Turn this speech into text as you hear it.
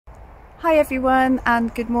Hi everyone,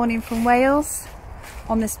 and good morning from Wales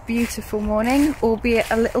on this beautiful morning, albeit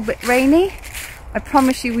a little bit rainy. I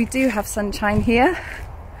promise you we do have sunshine here.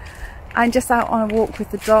 I'm just out on a walk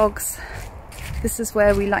with the dogs. This is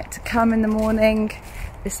where we like to come in the morning.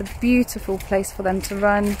 It's a beautiful place for them to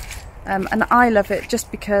run, and I love it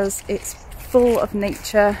just because it's full of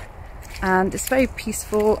nature and it's very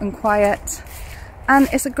peaceful and quiet, and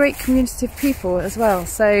it's a great community of people as well.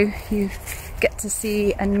 So you get to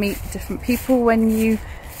see and meet different people when you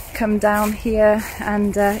come down here,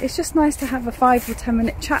 and it's just nice to have a 5 or 10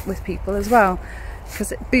 minute chat with people as well,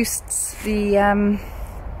 because it boosts the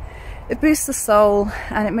soul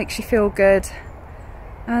and it makes you feel good.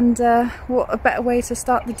 And what a better way to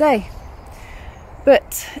start the day.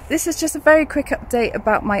 But this is just a very quick update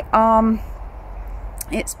about my arm.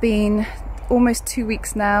 It's been almost 2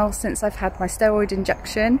 weeks now since I've had my steroid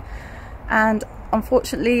injection, and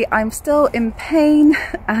unfortunately I'm still in pain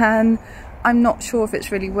and I'm not sure if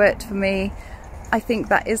it's really worked for me. I think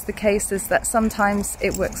that is the case, is that sometimes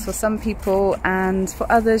it works for some people and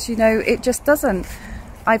for others, you know, it just doesn't.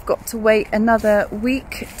 I've got to wait another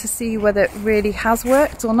week to see whether it really has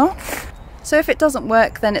worked or not. So if it doesn't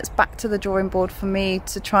work, then it's back to the drawing board for me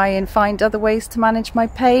to try and find other ways to manage my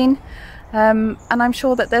pain. And I'm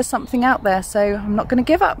sure that there's something out there, so I'm not going to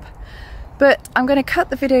give up. But I'm going to cut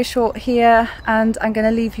the video short here, and I'm going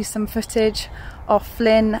to leave you some footage of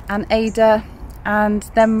Flynn and Ada and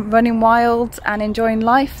them running wild and enjoying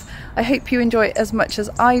life. I hope you enjoy it as much as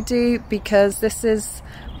I do, because this is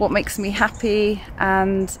what makes me happy,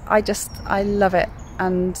 and I love it,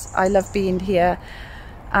 and I love being here.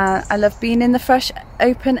 I love being in the fresh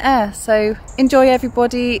open air. So enjoy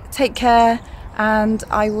everybody, take care, and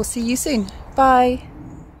I will see you soon. Bye.